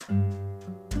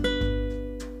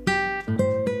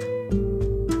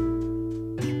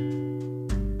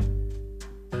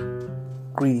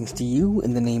Greetings to you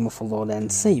in the name of our Lord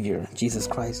and Savior, Jesus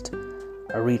Christ.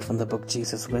 I read from the book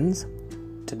Jesus Wins.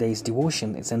 Today's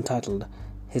devotion is entitled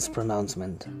His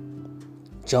Pronouncement.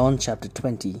 John chapter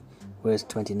 20, verse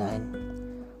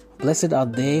 29. Blessed are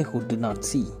they who do not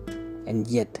see and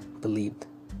yet believed.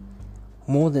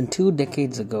 More than 2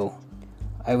 decades ago,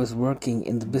 I was working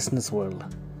in the business world.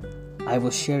 I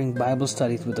was sharing Bible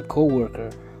studies with a co-worker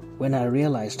when I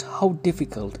realized how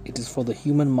difficult it is for the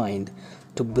human mind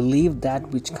to believe that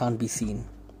which can't be seen.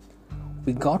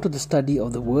 We got to the study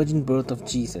of the virgin birth of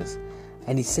Jesus,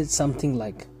 and he said something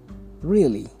like,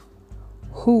 "Really?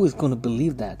 Who is going to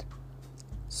believe that?"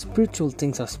 Spiritual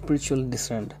things are spiritually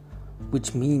discerned,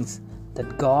 which means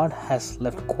that God has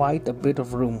left quite a bit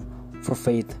of room for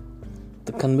faith,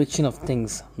 the conviction of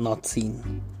things not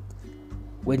seen.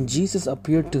 When Jesus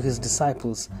appeared to his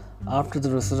disciples after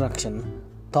the resurrection,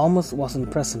 Thomas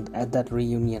wasn't present at that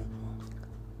reunion.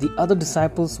 The other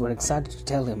disciples were excited to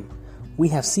tell him, "We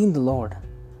have seen the Lord."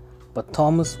 But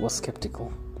Thomas was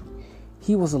skeptical.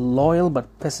 He was a loyal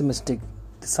but pessimistic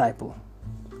disciple.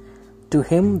 To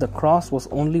him, the cross was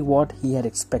only what he had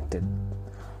expected.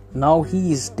 Now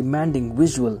he is demanding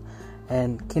visual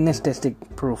and kinesthetic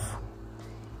proof.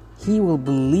 He will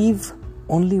believe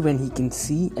only when he can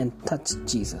see and touch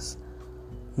Jesus.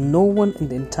 No one in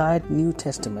the entire New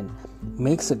Testament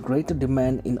makes a greater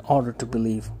demand in order to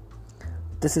believe.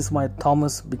 This is why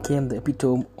Thomas became the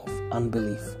epitome of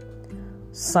unbelief.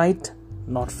 Sight,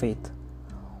 not faith.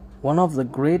 One of the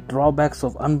great drawbacks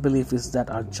of unbelief is that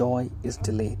our joy is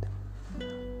delayed.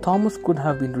 Thomas could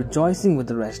have been rejoicing with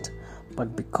the rest,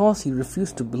 but because he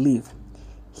refused to believe,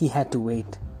 he had to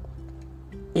wait.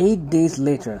 8 days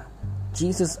later,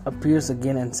 Jesus appears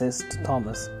again and says to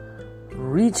Thomas,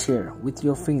 "Reach here with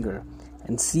your finger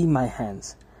and see my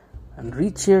hands, and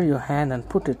reach here your hand and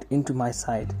put it into my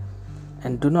side,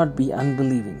 and do not be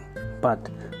unbelieving, but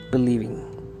believing."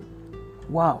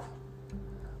 Wow!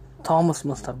 Thomas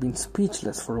must have been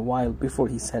speechless for a while before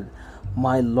he said,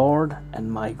 "My Lord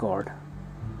and my God."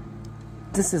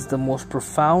 This is the most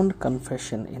profound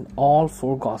confession in all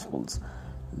 4 Gospels.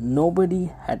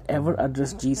 Nobody had ever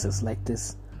addressed Jesus like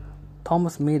this.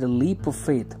 Thomas made a leap of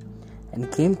faith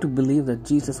and came to believe that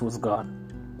Jesus was God.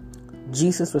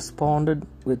 Jesus responded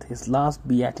with his last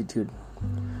beatitude,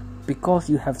 "Because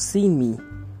you have seen me,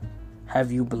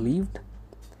 have you believed?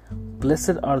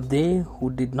 Blessed are they who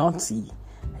did not see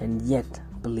and yet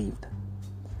believed."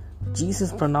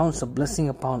 Jesus pronounced a blessing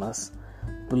upon us.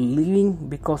 Believing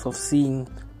because of seeing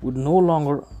would no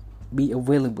longer be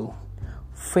available.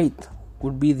 Faith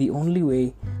would be the only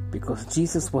way because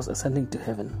Jesus was ascending to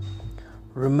heaven.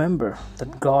 Remember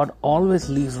that God always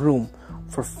leaves room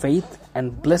for faith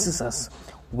and blesses us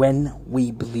when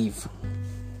we believe.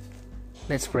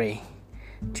 Let's pray.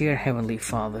 Dear Heavenly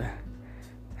Father,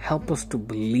 help us to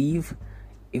believe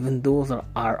even though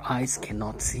our eyes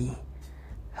cannot see.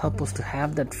 Help us to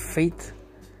have that faith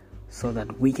so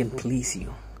that we can please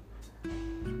you.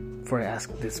 For I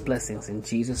ask these blessings in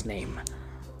Jesus' name.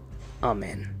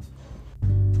 Amen.